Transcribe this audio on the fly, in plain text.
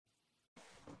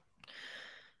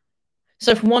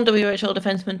So from one WHL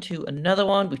defenseman to another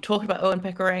one, we've talked about Owen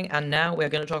Pickering, and now we're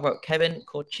going to talk about Kevin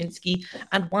Korchinski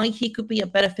and why he could be a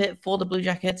better fit for the Blue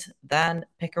Jackets than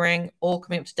Pickering, all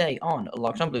coming up today on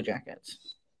Locked On Blue Jackets.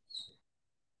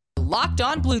 Locked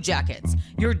On Blue Jackets,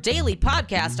 your daily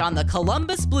podcast on the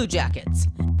Columbus Blue Jackets,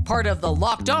 part of the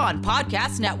Locked On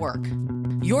Podcast Network,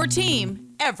 your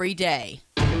team every day.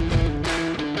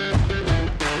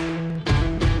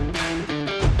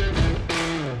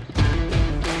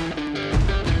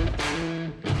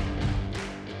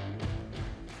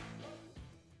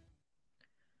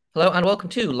 Hello and welcome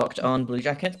to Locked On Blue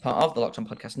Jackets, part of the Locked On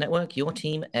Podcast Network, your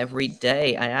team every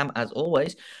day. I am, as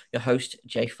always, your host,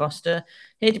 Jay Foster,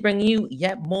 here to bring you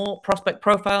yet more prospect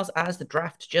profiles as the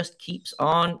draft just keeps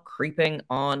on creeping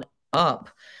on up.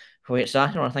 Before we get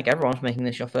started, I want to thank everyone for making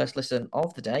this your first listen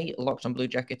of the day. Locked On Blue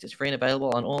Jackets is free and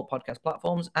available on all podcast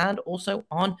platforms and also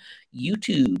on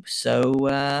YouTube.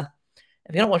 So,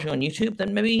 if you're not watching on YouTube,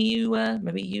 then maybe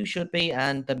you should be,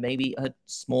 and there may be a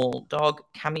small dog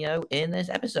cameo in this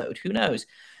episode. Who knows?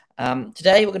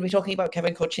 Today we're going to be talking about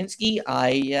Kevin Korchinski.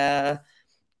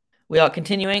 We are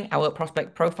continuing our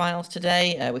prospect profiles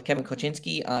today with Kevin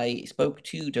Korchinski. I spoke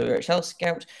to WHL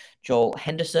scout Joel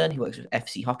Henderson, who works with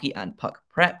FC Hockey and Puck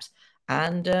Preps,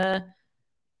 and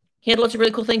he had lots of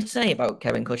really cool things to say about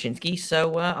Kevin Korchinski.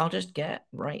 So I'll just get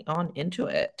right on into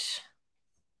it.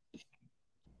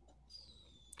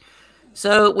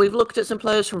 So we've looked at some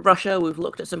players from Russia, we've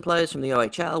looked at some players from the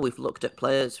OHL, we've looked at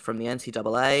players from the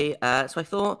NCAA. So I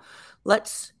thought,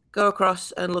 let's go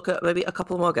across and look at maybe a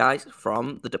couple more guys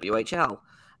from the WHL.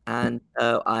 And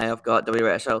I have got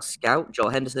WHL scout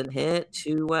Joel Henderson here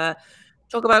to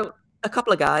talk about a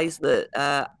couple of guys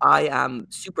that I am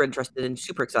super interested in,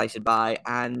 super excited by,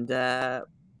 and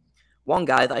one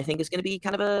guy that I think is going to be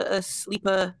kind of a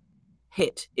sleeper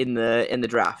hit in the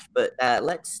draft. But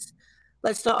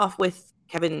let's start off with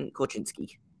Kevin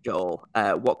Korchinski. Joel,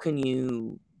 what can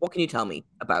you tell me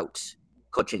about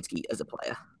Korchinski as a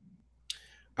player?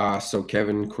 So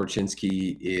Kevin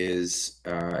Korchinski is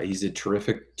he's a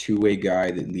terrific two-way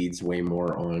guy that leads way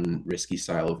more on risky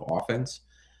style of offense.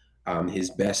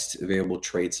 His best available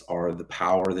traits are the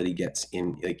power that he gets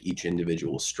in like each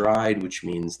individual stride, which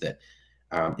means that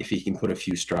if he can put a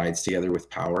few strides together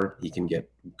with power, he can get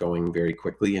going very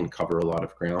quickly and cover a lot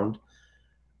of ground.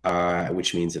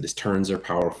 Which means that his turns are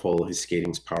powerful, his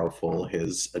skating's powerful,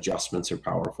 his adjustments are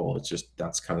powerful. It's just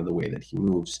that's kind of the way that he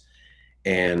moves,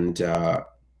 and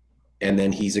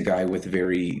then he's a guy with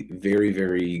very, very,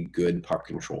 very good puck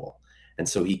control, and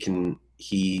so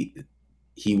he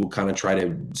will kind of try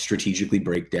to strategically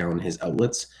break down his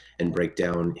outlets and break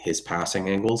down his passing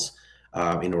angles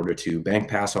in order to bank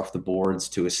pass off the boards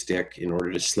to a stick, in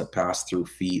order to slip pass through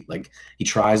feet. Like he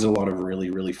tries a lot of really,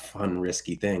 really fun,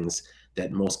 risky things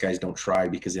that most guys don't try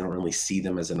because they don't really see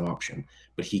them as an option.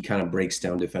 But he kind of breaks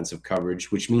down defensive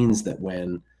coverage, which means that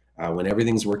when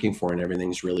everything's working for and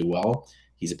everything's really well,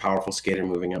 he's a powerful skater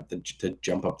moving up to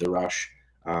jump up the rush.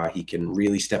 He can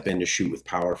really step in to shoot with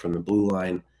power from the blue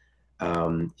line.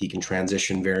 He can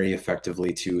transition very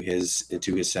effectively to his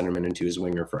centerman and to his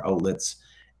winger for outlets,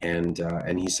 and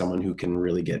he's someone who can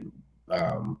really get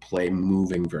play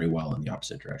moving very well in the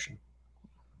opposite direction.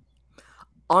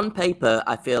 On paper,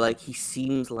 I feel like he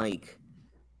seems like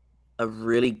a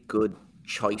really good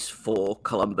choice for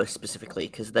Columbus specifically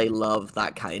because they love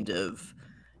that kind of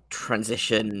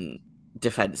transition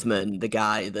defenseman, the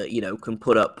guy that, can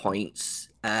put up points.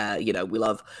 We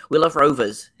love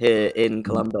Rovers here in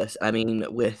Columbus. I mean,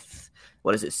 with,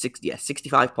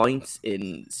 65 points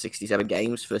in 67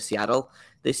 games for Seattle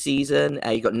this season.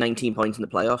 He got 19 points in the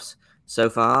playoffs so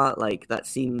far. Like,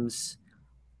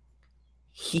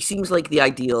 he seems like the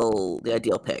ideal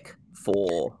pick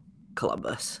for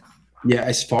Columbus. Yeah,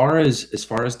 as far as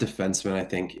defensemen, I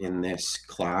think in this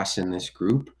class, in this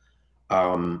group,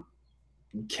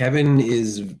 Kevin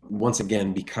is, once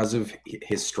again, because of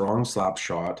his strong slap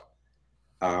shot,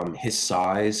 his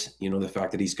size, the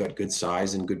fact that he's got good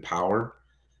size and good power.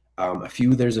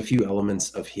 There's a few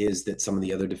elements of his that some of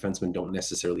the other defensemen don't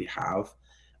necessarily have.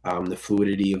 The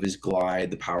fluidity of his glide,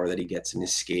 the power that he gets in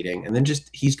his skating, and then just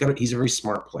he's a very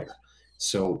smart player.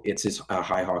 So it's his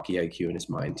high hockey IQ in his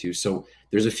mind too. So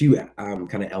there's a few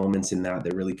kind of elements in that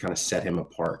really kind of set him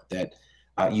apart. That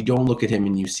you don't look at him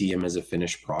and you see him as a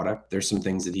finished product. There's some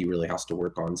things that he really has to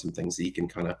work on, some things that he can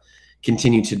kind of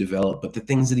continue to develop. But the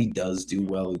things that he does do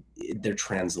well, they're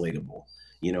translatable.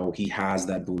 He has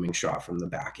that booming shot from the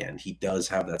back end. He does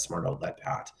have that smart outlet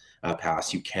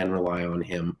pass. You can rely on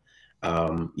him.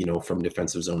 from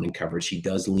defensive zone and coverage. He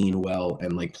does lean well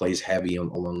and like plays heavy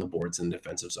along the boards in the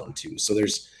defensive zone too. So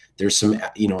there's some,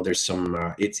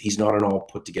 he's not an all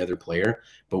put together player,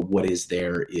 but what is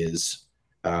there is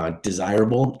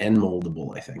desirable and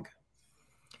moldable, I think.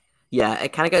 Yeah,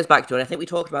 it kind of goes back to it. I think we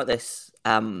talked about this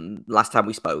last time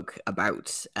we spoke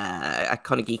about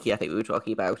Connor Geeky. I think we were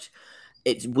talking about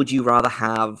would you rather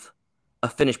have a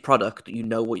finished product that you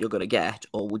know what you're going to get,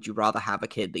 or would you rather have a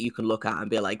kid that you can look at and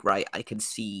be like, right, I can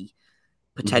see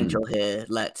potential here.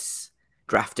 Let's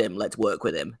draft him. Let's work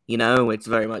with him. It's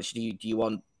very much, do you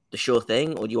want the sure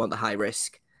thing, or do you want the high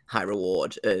risk, high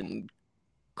reward? And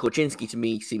Korchinski to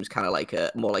me seems kind of like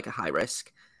more like a high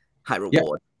risk, high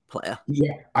reward player.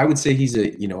 Yeah, I would say he's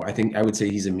I would say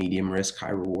he's a medium risk,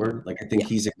 high reward. Like I think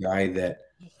he's a guy that,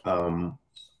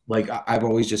 I've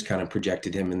always just kind of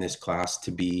projected him in this class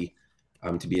to be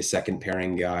a second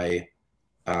pairing guy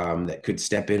that could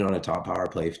step in on a top power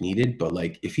play if needed. But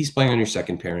like if he's playing on your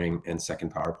second pairing and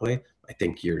second power play, I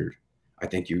think you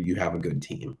have a good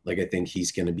team. Like I think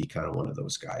he's going to be kind of one of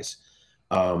those guys.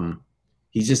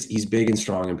 He's big and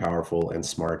strong and powerful and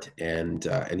smart, and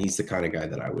he's the kind of guy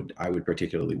that I would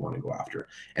particularly want to go after.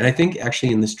 And I think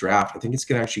actually in this draft, I think it's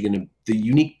the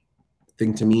unique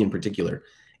thing to me in particular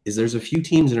is there's a few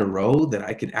teams in a row that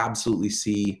I could absolutely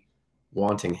see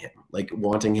wanting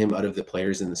him out of the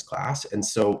players in this class. And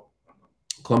so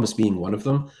Columbus being one of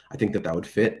them, I think that would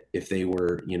fit if they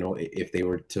were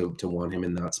to want him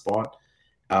in that spot.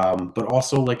 But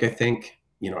also like, I think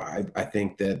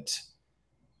that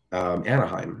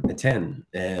Anaheim at 10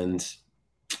 and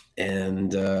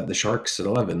the Sharks at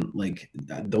 11, like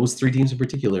those three teams in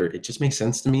particular, it just makes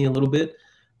sense to me a little bit.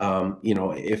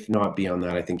 If not beyond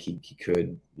that, I think he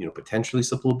could, potentially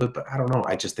slip a little bit, but I don't know.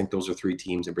 I just think those are three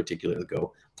teams in particular that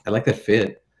go, I like that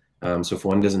fit. So if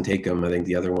one doesn't take him, I think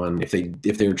the other one, if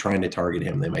they were trying to target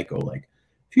him, they might go like,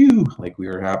 phew, like we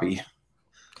were happy.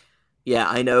 Yeah,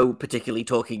 I know, particularly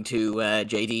talking to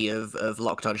JD of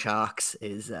Locked On Sharks,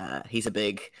 he's a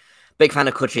big fan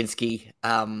of Korchinski,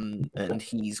 and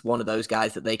he's one of those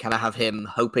guys that they kind of have him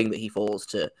hoping that he falls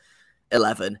to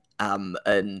 11,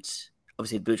 and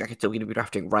obviously the Blue Jackets still going to be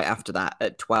drafting right after that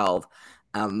at 12.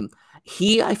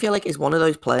 He, I feel like, is one of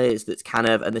those players that's kind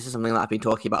of, and this is something that I've been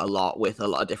talking about a lot with a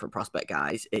lot of different prospect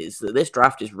guys, is that this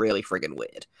draft is really friggin'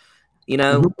 weird.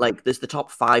 Like there's the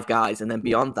top 5 guys, and then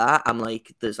beyond that, I'm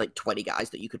like, there's like 20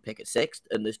 guys that you could pick at 6th,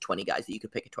 and there's 20 guys that you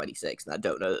could pick at 26th, and I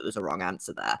don't know that there's a wrong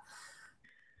answer there.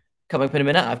 Coming up in a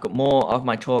minute, I've got more of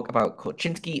my talk about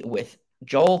Korchinski with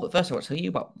Joel, but first I want to tell you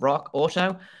about Rock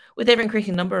Auto. With every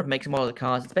increasing number of makes and models of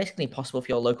cars, it's basically impossible for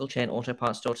your local chain auto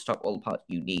parts store to stock all the parts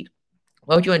you need.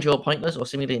 Why would you endure pointless or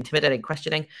seemingly intimidating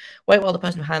questioning? Wait while the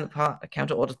person behind the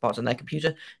counter orders parts on their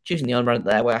computer, choosing the on-brand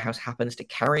that their warehouse happens to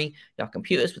carry. Your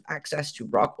computers with access to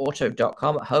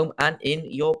rockauto.com at home and in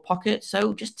your pocket,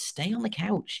 so just stay on the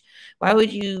couch. Why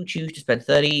would you choose to spend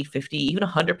 30, 50, even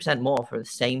 100% more for the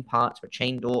same parts for a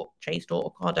chain store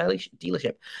or car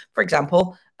dealership? For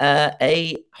example,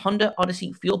 a Honda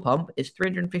Odyssey fuel pump is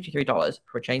 $353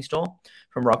 for a chain store.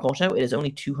 From Rock Auto, it is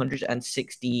only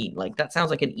 $216. Like, that sounds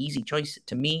like an easy choice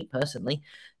to me personally.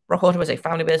 Rock Auto is a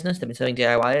family business. They've been serving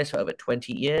DIYers for over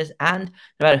 20 years, and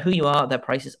no matter who you are, their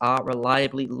prices are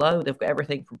reliably low. They've got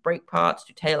everything from brake parts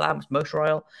to tail lamps, motor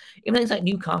oil, even things like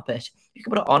new carpet. You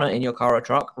can put it on in your car or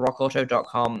truck.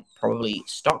 RockAuto.com probably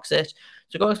stocks it.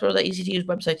 So go explore their easy-to-use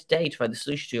website today to find the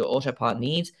solution to your auto part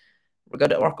needs. Go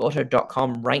to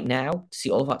rockauto.com right now to see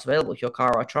all of what's available with your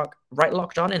car or truck. Right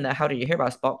Locked On in there. How did you hear about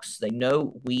us box? They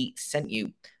know we sent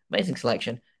you. Amazing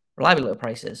selection, reliably low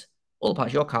prices, all the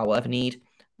parts your car will ever need.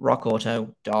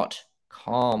 rockauto.com.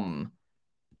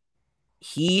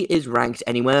 He is ranked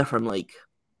anywhere from like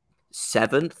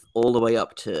 7th all the way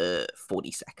up to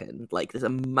 42nd. Like there's a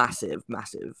massive,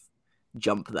 massive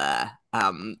jump there.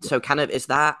 So kind of is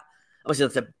that obviously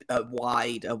that's a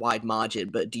wide margin,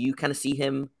 but do you kind of see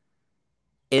him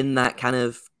in that kind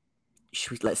of,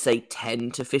 let's say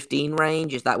 10 to 15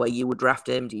 range? Is that where you would draft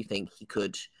him? Do you think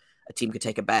a team could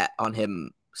take a bet on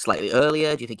him slightly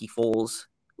earlier? Do you think he falls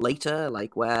later?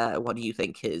 Like what do you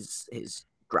think his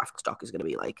draft stock is going to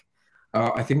be like?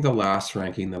 I think the last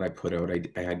ranking that I put out,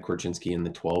 I had Korchinski in the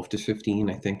 12 to 15,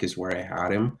 I think is where I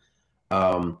had him.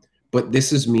 But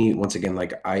this is me once again,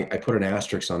 like I put an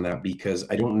asterisk on that because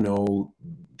I don't know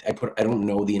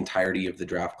the entirety of the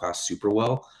draft class super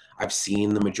well. I've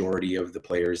seen the majority of the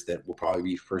players that will probably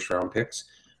be first round picks.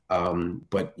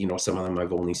 But some of them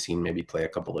I've only seen maybe play a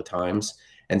couple of times.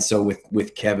 And so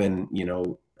with Kevin,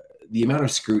 the amount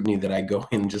of scrutiny that I go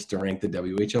in just to rank the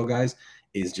WHL guys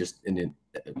is just an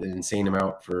insane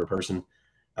amount for a person.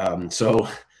 So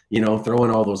throw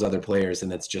in all those other players,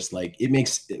 and it's just like it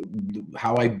makes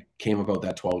how I came about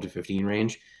that 12 to 15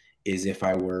 range is if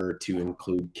I were to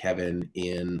include Kevin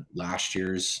in last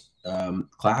year's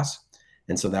class.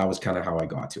 And so that was kind of how I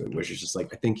got to it, which is just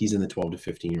like, I think he's in the 12 to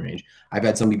 15 range. I've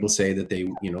had some people say that they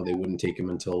wouldn't take him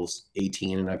until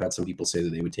 18. And I've had some people say that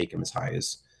they would take him as high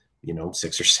as,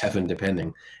 6 or 7,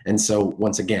 depending. And so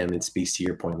once again, it speaks to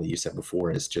your point that you said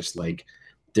before, is just like,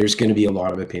 there's going to be a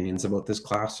lot of opinions about this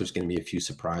class. There's going to be a few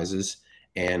surprises.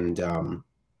 And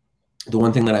the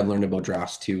one thing that I've learned about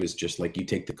drafts too is just like you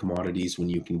take the commodities when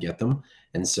you can get them.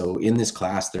 And so in this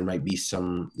class, there might be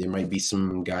some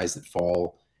guys that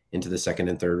fall into the second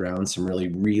and third round, some really,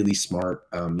 really smart,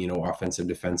 offensive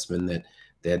defensemen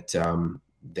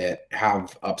that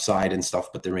have upside and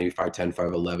stuff, but they're maybe 5'10",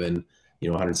 5'11",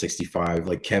 165.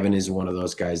 Like Kevin is one of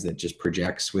those guys that just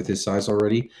projects with his size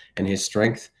already and his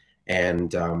strength.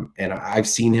 And I've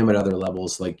seen him at other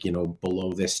levels, like,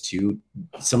 below this too.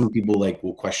 Some people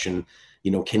will question,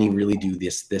 can he really do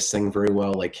this thing very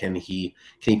well? Like, can he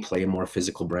play a more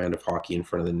physical brand of hockey in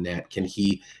front of the net? Can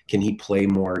he play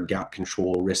more gap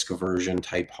control, risk aversion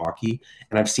type hockey?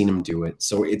 And I've seen him do it.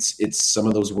 So it's some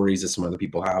of those worries that some other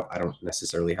people have. I don't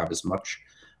necessarily have as much.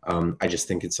 I just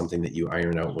think it's something that you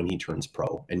iron out when he turns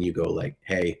pro and you go like,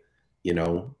 hey,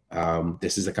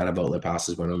 this is the kind of outlet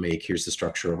passes we want to make. Here's the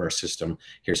structure of our system.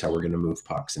 Here's how we're going to move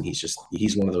pucks. And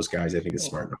he's one of those guys I think is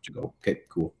smart enough to go, okay,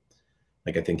 cool.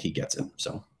 Like, I think he gets it.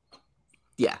 So,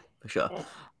 yeah, for sure.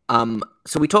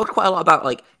 So we talked quite a lot about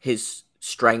like his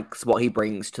strengths, what he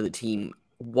brings to the team.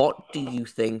 What do you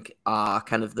think are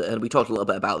kind of and we talked a little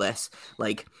bit about this,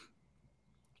 like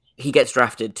he gets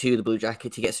drafted to the Blue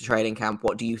Jackets, he gets to training camp.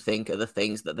 What do you think are the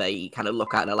things that they kind of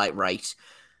look at and are like, right,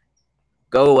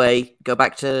 go away, go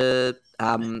back to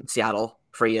Seattle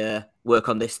for a year, work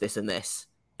on this, this, and this,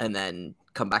 and then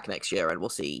come back next year and we'll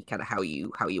see kind of how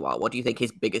you are. What do you think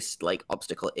his biggest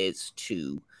obstacle is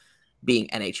to being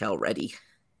NHL ready?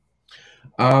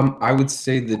 I would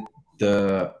say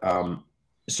that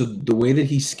so the way that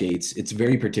he skates, it's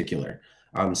very particular.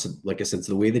 So like I said,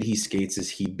 so the way that he skates is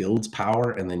he builds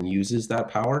power and then uses that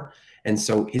power. And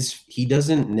so he's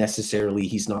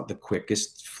not the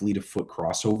quickest fleet of foot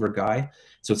crossover guy.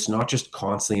 So it's not just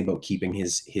constantly about keeping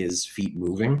his feet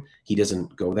moving. He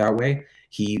doesn't go that way.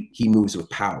 He moves with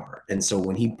power. And so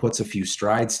when he puts a few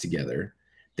strides together,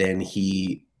 then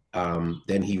he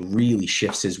really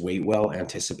shifts his weight well,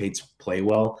 anticipates play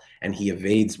well, and he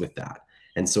evades with that.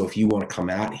 And so if you want to come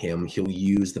at him, he'll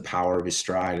use the power of his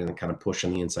stride and kind of push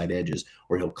on the inside edges,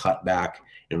 or he'll cut back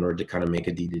in order to kind of make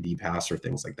a D-to-D pass or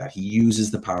things like that. He uses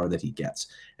the power that he gets.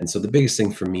 And so the biggest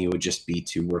thing for me would just be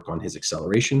to work on his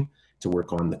acceleration, to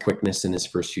work on the quickness in his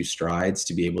first few strides,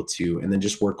 to be able to, and then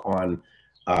just work on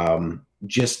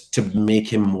just to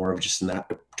make him more of just not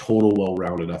a total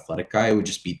well-rounded athletic guy. It would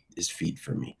just be his feet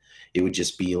for me. It would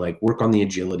just be like work on the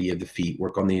agility of the feet,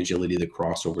 work on the agility of the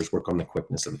crossovers, work on the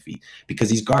quickness of the feet, because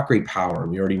he's got great power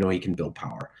and we already know he can build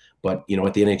power. But,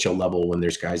 at the NHL level, when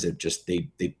there's guys that just, they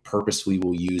purposefully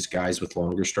will use guys with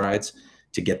longer strides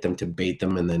to get them to bait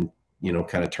them and then,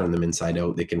 kind of turn them inside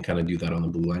out. They can kind of do that on the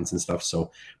blue lines and stuff.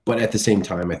 So, but at the same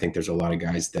time, I think there's a lot of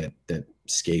guys that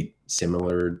skate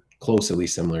closely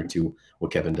similar to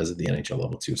what Kevin does at the NHL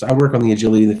level too. So I work on the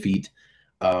agility of the feet.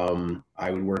 I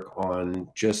would work on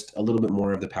just a little bit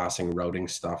more of the passing routing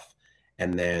stuff.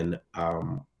 And then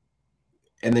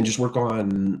just work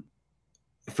on,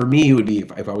 for me, it would be,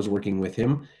 if I was working with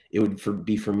him, it would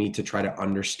be for me to try to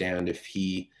understand if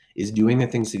he is doing the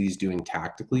things that he's doing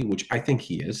tactically, which I think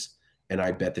he is, and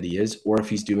I bet that he is, or if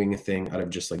he's doing a thing out of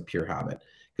just like pure habit.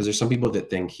 Because there's some people that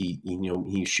think he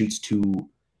shoots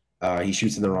he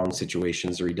shoots in the wrong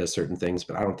situations or he does certain things,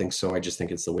 but I don't think so. I just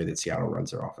think it's the way that Seattle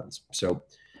runs their offense. So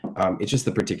it's just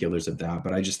the particulars of that.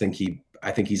 But I just think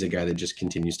he's a guy that just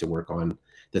continues to work on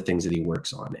the things that he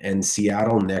works on. And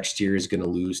Seattle next year is going to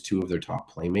lose two of their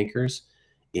top playmakers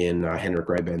in Henrik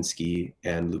Rybensky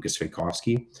and Lucas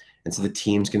Fejkovsky. And so the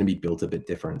team's going to be built a bit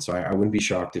different. So I wouldn't be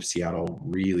shocked if Seattle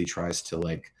really tries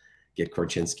to get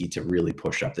Korchinski to really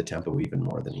push up the tempo even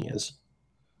more than he is.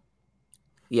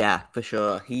 Yeah, for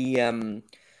sure. He's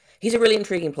a really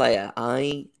intriguing player.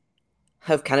 I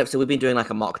have so we've been doing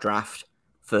a mock draft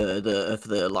for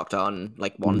the Locked On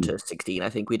 1 to 16, I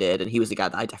think we did, and he was the guy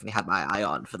that I definitely had my eye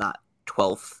on for that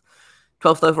 12th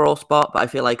overall spot. But I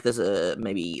feel like there's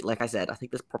maybe, like I said, I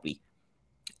think there's probably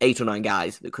 8 or 9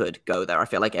 guys that could go there. I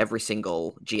feel like every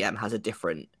single GM has a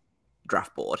different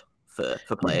draft board for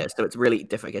players, so it's really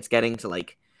difficult. It's getting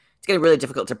really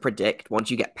difficult to predict once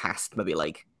you get past maybe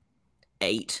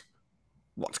 8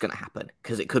 what's going to happen,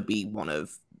 because it could be one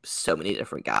of so many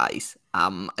different guys.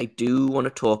 I do want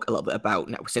to talk a little bit about,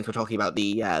 now, since we're talking about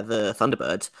the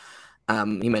Thunderbirds.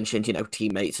 You mentioned,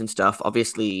 teammates and stuff.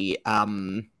 Obviously, oh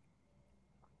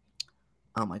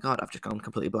my god, I've just gone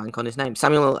completely blank on his name.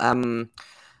 Samuel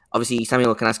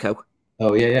Canasco.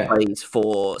 Oh yeah. Plays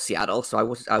for Seattle. So I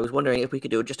was wondering if we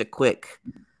could do just a quick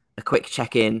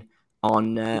check in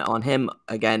on him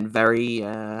again. Very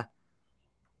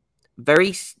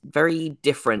very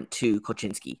different to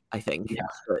Korchinski, I think. Yeah.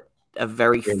 But a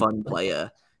very fun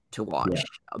player to watch.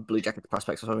 Blue Jackets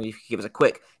prospects. I was wondering if you could give us a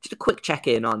quick check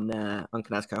in on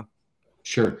Canasco.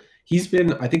 Sure.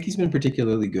 I think he's been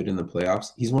particularly good in the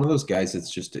playoffs. He's one of those guys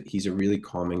that's he's a really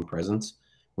calming presence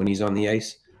when he's on the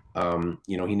ice.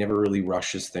 He never really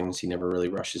rushes things. He never really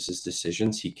rushes his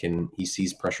decisions. He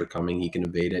sees pressure coming. He can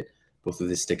evade it both with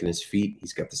his stick and his feet.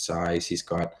 He's got the size. He's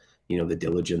got, the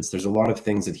diligence. There's a lot of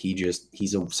things that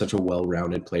he's such a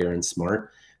well-rounded player and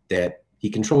smart that he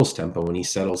controls tempo and he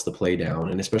settles the play down.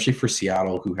 And especially for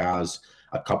Seattle, who has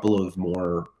a couple of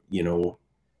more,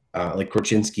 like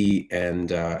Korchinski and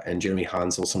Jeremy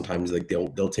Hansel, sometimes like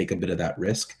they'll take a bit of that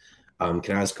risk.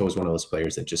 Canasco is one of those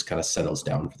players that just kind of settles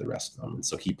down for the rest of them, and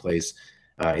so he plays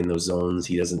in those zones.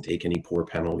 He doesn't take any poor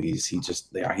penalties.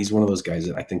 He's one of those guys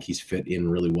that I think he's fit in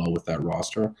really well with that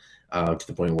roster, to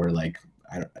the point where like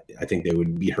I think they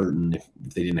would be hurting if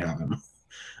they didn't have him.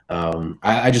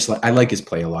 I like his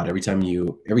play a lot. Every time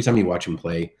you watch him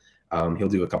play, he'll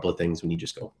do a couple of things when you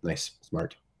just go, nice,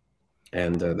 smart,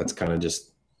 and that's kind of just.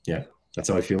 Yeah, that's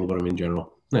how I feel about him in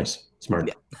general. Nice,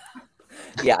 smart.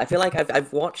 Yeah, I feel like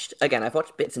I've watched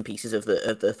bits and pieces of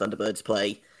the Thunderbirds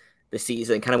play this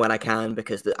season, kind of when I can,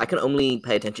 because I can only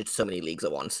pay attention to so many leagues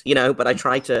at once, But I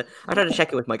try to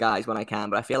check in with my guys when I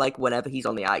can. But I feel like whenever he's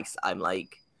on the ice, I'm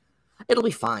like, it'll be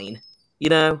fine,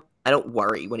 I don't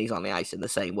worry when he's on the ice in the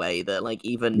same way that like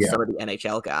even some of the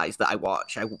NHL guys that I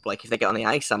watch, if they get on the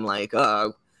ice, I'm like,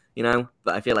 oh.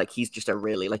 But I feel like he's just a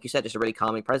really, like you said, just a really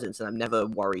calming presence, and I'm never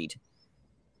worried.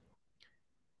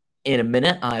 In a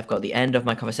minute, I've got the end of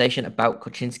my conversation about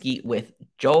Korchinski with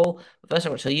Joel. But first, I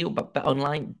want to tell you about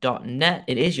betonline.net.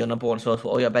 It is your number one source for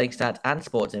all your betting stats and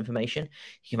sports information.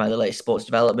 You can find the latest sports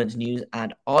developments, news,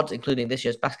 and odds, including this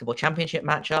year's basketball championship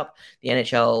matchup, the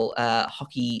NHL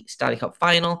hockey Stanley Cup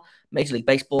final, Major League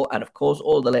Baseball, and of course,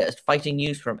 all the latest fighting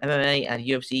news from MMA and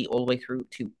UFC all the way through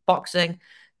to boxing.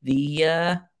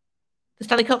 The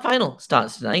Stanley Cup final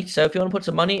starts tonight. So if you want to put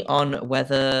some money on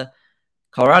whether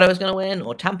Colorado is going to win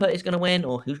or Tampa is going to win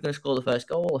or who's going to score the first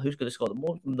goal or who's going to score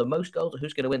the most goals or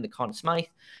who's going to win the Conn Smythe,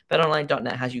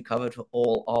 betonline.net has you covered for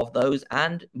all of those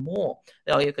and more.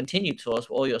 They are your continued source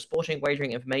for all your sporting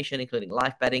wagering information, including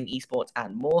live betting, esports,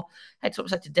 and more. Head to the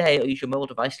website today or use your mobile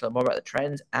device to learn more about the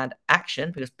trends and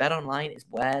action, because BetOnline is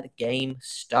where the game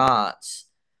starts.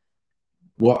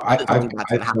 Well,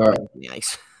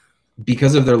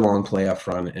 because of their long playoff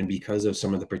run and because of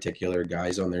some of the particular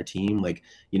guys on their team, like,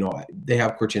 they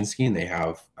have Korchinski and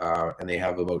they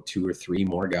have about 2 or 3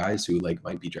 more guys who like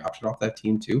might be drafted off that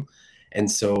team too. And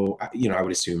so, I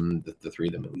would assume that the 3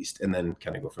 of them at least, and then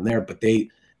kind of go from there. But they've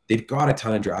got a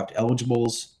ton of draft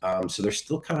eligibles. So they're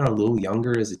still kind of a little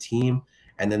younger as a team.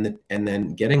 And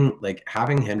then getting like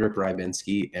having Henrik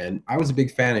Rybinski, and I was a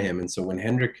big fan of him. And so when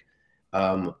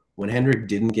Henrik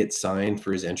didn't get signed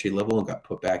for his entry level and got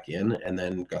put back in and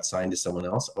then got signed to someone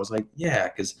else, I was like, yeah,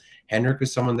 because Henrik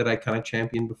was someone that I kind of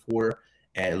championed before,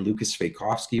 and Lucas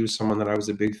Svejkovsky was someone that I was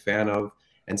a big fan of.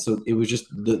 And so it was just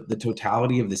the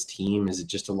totality of this team is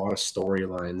just a lot of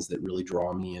storylines that really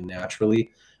draw me in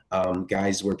naturally.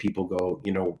 Guys where people go,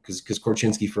 because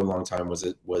Korchinski for a long time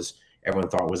was everyone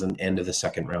thought was an end of the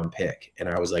second round pick. And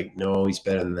I was like, no, he's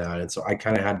better than that. And so I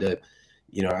kind of had to,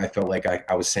 I felt like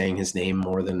I was saying his name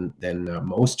more than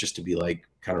most, just to be like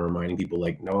kind of reminding people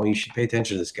like, no, you should pay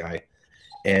attention to this guy.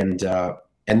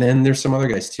 And then there's some other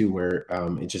guys too where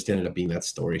it just ended up being that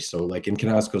story. So like in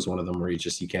Canasco is one of them where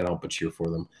you can't help but cheer for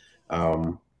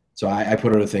them. So I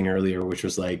put out a thing earlier, which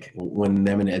was like when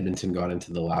them and Edmonton got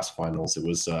into the last finals, it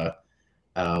was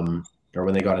or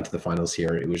when they got into the finals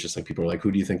here, it was just like people were like,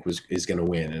 who do you think is going to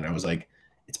win? And I was like,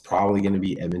 it's probably going to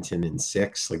be Edmonton in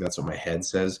 6. Like that's what my head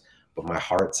says. But my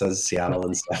heart says Seattle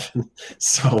in 7.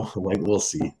 So, like, we'll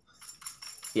see.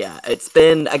 Yeah, it's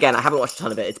been, again, I haven't watched a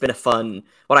ton of it. It's been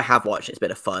what I have watched, it's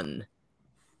been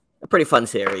a pretty fun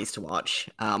series to watch.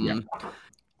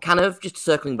 Kind of just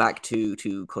circling back to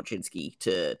Korchinski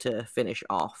to finish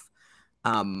off.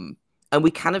 And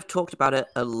we kind of talked about it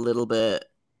a little bit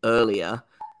earlier.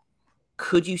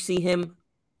 Could you see him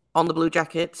on the Blue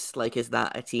Jackets? Like, is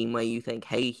that a team where you think,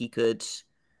 hey, he could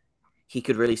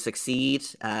really succeed?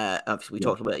 Obviously, we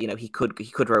talked about, he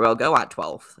could very well go at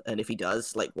 12th. And if he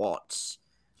does, like, what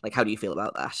Like, how do you feel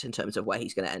about that in terms of where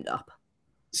he's going to end up?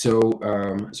 So,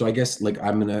 so I guess like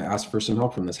I'm gonna ask for some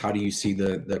help from this. How do you see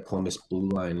the Columbus blue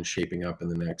line shaping up in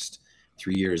the next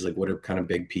 3 years? Like, what are kind of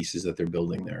big pieces that they're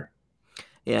building there?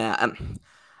 Yeah,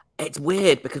 it's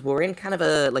weird because we're in kind of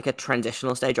a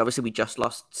transitional stage. Obviously, we just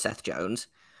lost Seth Jones.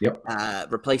 Yep.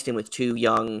 Replaced him with two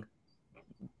young,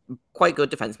 quite good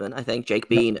defensemen, I think. Jake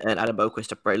Bean and Adam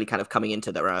Boquist are really kind of coming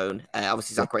into their own.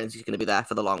 Obviously, Zach Werenski is going to be there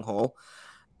for the long haul.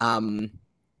 And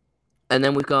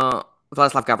then we've got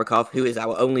Vladislav Gavrikov, who is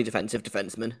our only defensive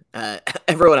defenseman.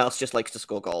 Everyone else just likes to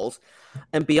score goals.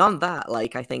 And beyond that,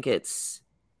 like, I think it's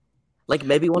like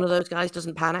maybe one of those guys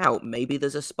doesn't pan out. Maybe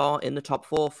there's a spot in the top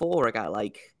 4 for a guy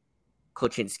like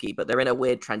Kuczynski, but they're in a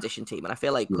weird transition team. And I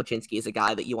feel like Kuczynski is a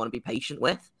guy that you want to be patient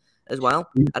with as well.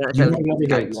 I don't know if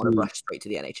you want to rush straight to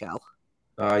the NHL.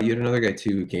 You had another guy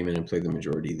too who came in and played the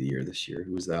majority of the year this year.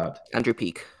 Who was that? Andrew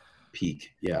Peak.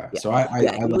 Yeah. So I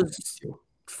he was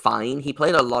fine. He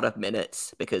played a lot of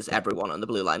minutes because everyone on the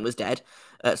blue line was dead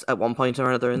at one point or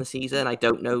another in the season. I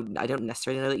don't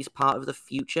necessarily know that he's part of the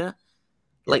future,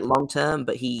 like long term,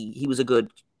 but he was a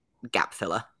good gap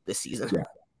filler this season. Yeah.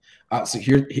 So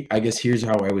here's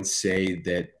how I would say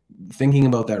that, thinking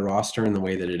about that roster and the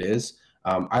way that it is,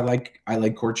 I like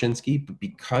Korchinski, but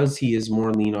because he is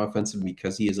more lean offensive,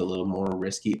 because he is a little more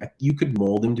risky, you could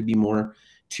mold him to be more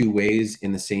two ways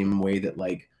in the same way that,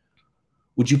 like,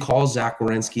 would you call Zach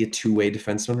Werenski a two-way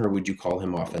defenseman, or would you call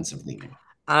him offensive leaning?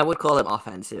 I would call him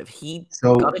offensive. He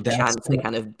got a chance to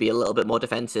kind of be a little bit more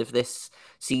defensive this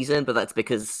season, but that's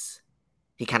because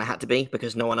he kind of had to be,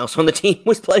 because no one else on the team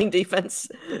was playing defense.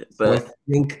 But so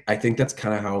I think that's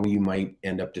kind of how you might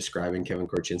end up describing Kevin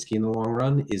Korchinski in the long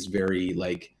run, is very,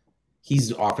 like,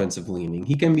 he's offensive leaning.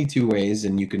 He can be two ways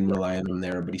and you can rely on him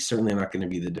there, but he's certainly not going to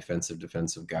be the defensive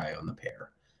guy on the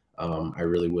pair. I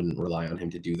really wouldn't rely on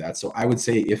him to do that. So I would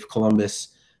say if Columbus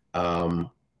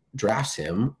drafts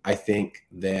him, I think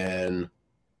then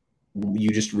you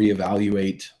just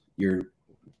reevaluate your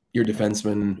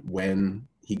defenseman when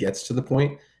he gets to the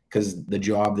point, because the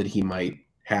job that he might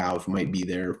have might be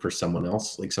there for someone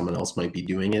else. Like, someone else might be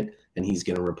doing it and he's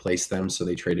going to replace them, so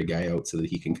they trade a guy out so that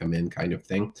he can come in, kind of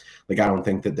thing. Like, I don't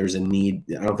think that there's a need.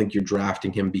 I don't think you're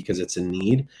drafting him because it's a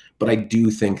need, but I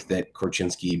do think that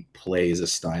Korchinski plays a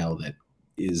style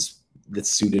that's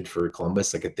suited for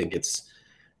Columbus. Like, I think it's,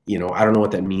 I don't know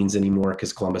what that means anymore,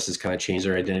 because Columbus has kind of changed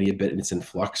their identity a bit and it's in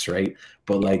flux, right?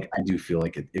 But like, I do feel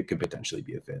like it could potentially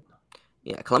be a fit.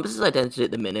 Yeah, Columbus's identity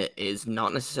at the minute is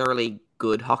not necessarily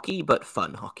good hockey, but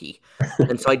fun hockey.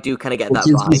 And so I do kind of get that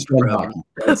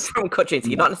vibe from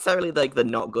Kuczynski. Not necessarily like the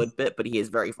not good bit, but he is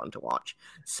very fun to watch.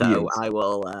 So I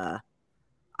will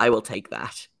take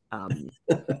that.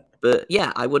 But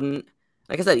yeah, I wouldn't,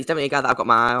 like I said, he's definitely a guy that I've got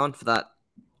my eye on for that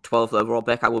 12th overall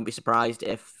pick. I wouldn't be surprised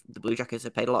if the Blue Jackets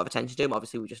have paid a lot of attention to him.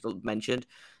 Obviously, we just mentioned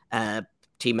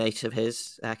teammate of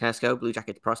his, Kanesko, Blue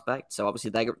Jackets prospect. So obviously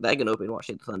they're going to be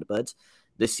watching the Thunderbirds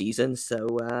this season.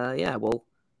 So yeah, we'll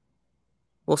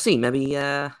see. Maybe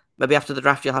after the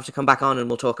draft you'll have to come back on and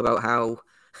we'll talk about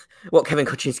what Kevin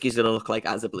Kuczynski is going to look like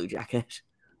as a Blue Jacket.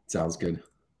 Sounds good.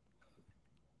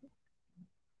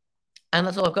 And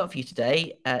that's all I've got for you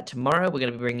today. Tomorrow we're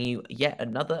going to be bringing you yet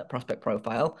another prospect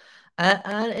profile.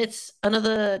 And it's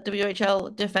another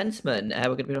WHL defenseman. We're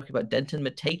going to be talking about Denton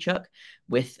Mateychuk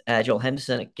with Joel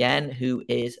Henderson again, who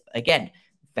is, again,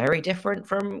 very different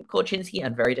from Korchinski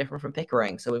and very different from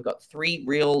Pickering. So we've got 3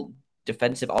 real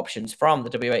defensive options from the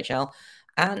WHL.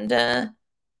 And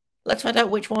let's find out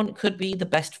which one could be the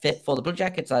best fit for the Blue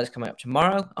Jackets. That is coming up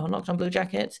tomorrow on Locked on Blue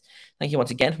Jackets. Thank you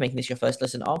once again for making this your first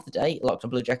listen of the day. Locked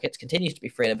on Blue Jackets continues to be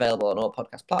free and available on all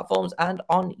podcast platforms and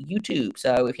on YouTube.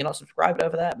 So if you're not subscribed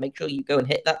over there, make sure you go and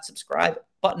hit that subscribe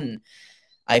button.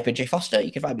 I've been Jay Foster.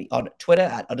 You can find me on Twitter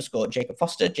at _Jacob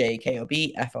Foster,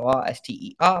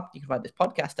 JAKOBFORSTER. You can find this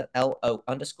podcast at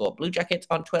LO_Blue Jackets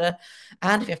on Twitter.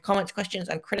 And if you have comments, questions,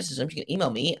 and criticisms, you can email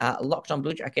me at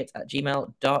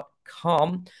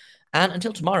lockedonbluejackets@gmail.com. And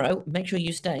until tomorrow, make sure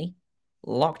you stay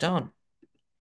locked on.